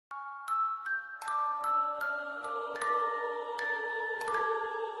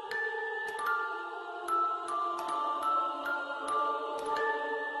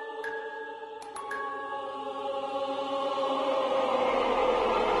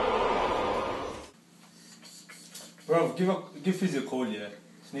Bro, give Fizzy a call, yeah.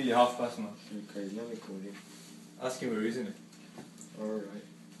 It's nearly past, man. Okay, let me call him. Ask him where he's in it. Alright.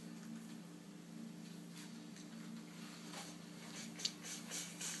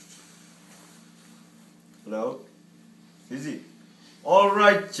 Hello? Fizzy?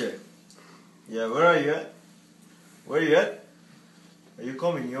 Alright, che. Yeah, where are you at? Where are you at? Are you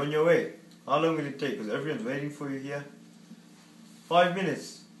coming? You on your way? How long will it take? Because everyone's waiting for you here. 5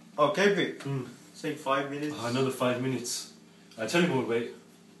 minutes. Oh, KP. Say 5 minutes. Another 5 minutes. I tell you we'll wait.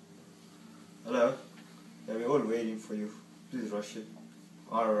 Hello? Yeah, we're all waiting for you. Please rush it.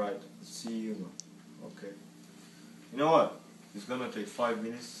 Alright. See you, man. Okay. You know what? It's gonna take 5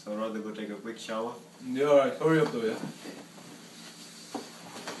 minutes. I'd rather go take a quick shower. Yeah, alright. Hurry up though, yeah?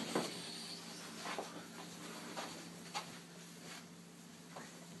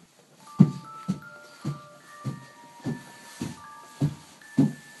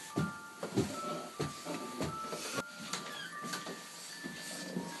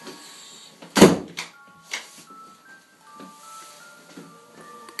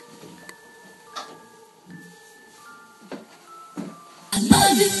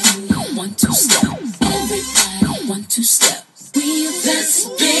 Love it. 1, 2 step. Everybody 1, 2 step. We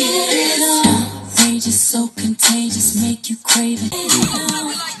investigate it. Outrageous, so contagious, make you crave it.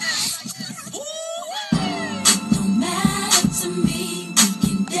 No matter to me, we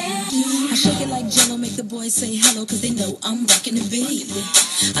can dance. I shake it like Jello, make the boys say hello, cause they know I'm rocking the beat.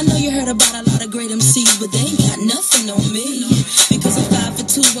 I know you heard about a lot of great MCs, but they ain't got nothing on me. Because I'm 5 for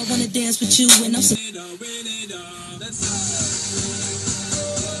 2, I wanna dance with you, and I'm so.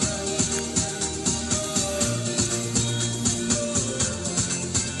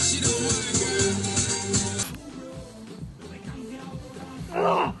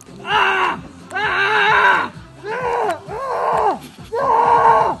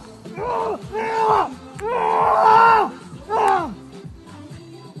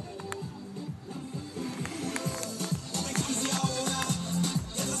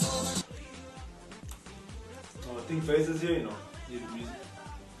 I think Faiz is here, you know.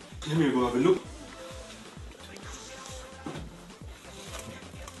 Let me go have a look.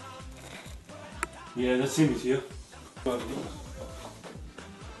 Yeah, that's him, he's here.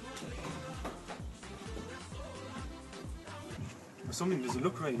 Something doesn't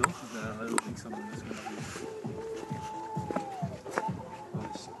look right, no? Nah, I don't think someone is gonna be.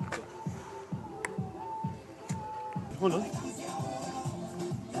 Hold on.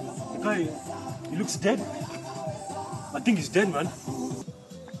 The guy, he looks dead. I think he's dead, man.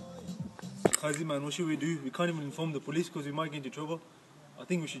 Qazi, man, what should we do? We can't even inform the police because we might get into trouble. I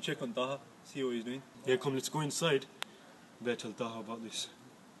think we should check on Taha, see what he's doing. Yeah, come, let's go inside. Better tell Taha about this.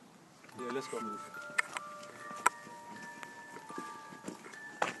 Yeah, let's go. I'm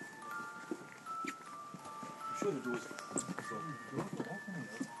sure the door's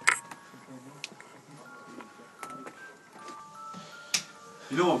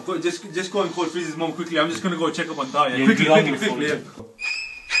You know what? Just go and call Fizzy's mom quickly. I'm just gonna go check up on Taha. Yeah, Quickly, get on the quickly, phone. yeah.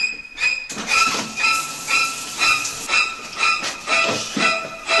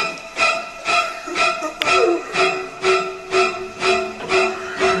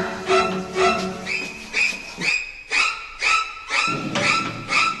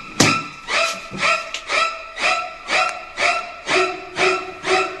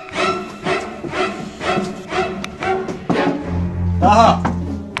 Taha!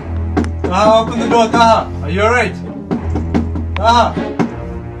 Taha, open the door, Taha! Are you alright? Taha!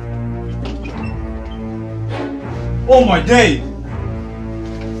 Oh my day!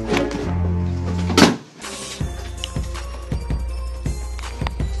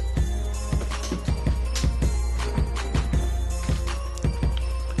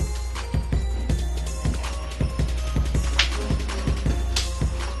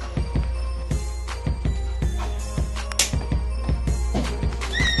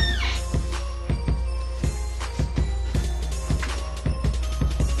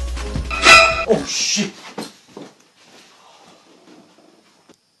 Oh shit!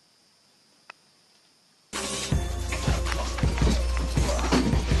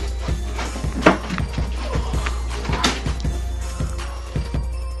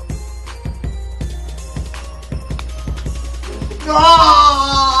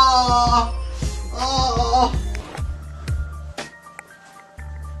 Ah! Ah!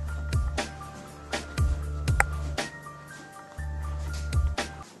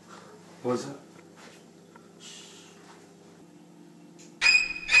 What's that?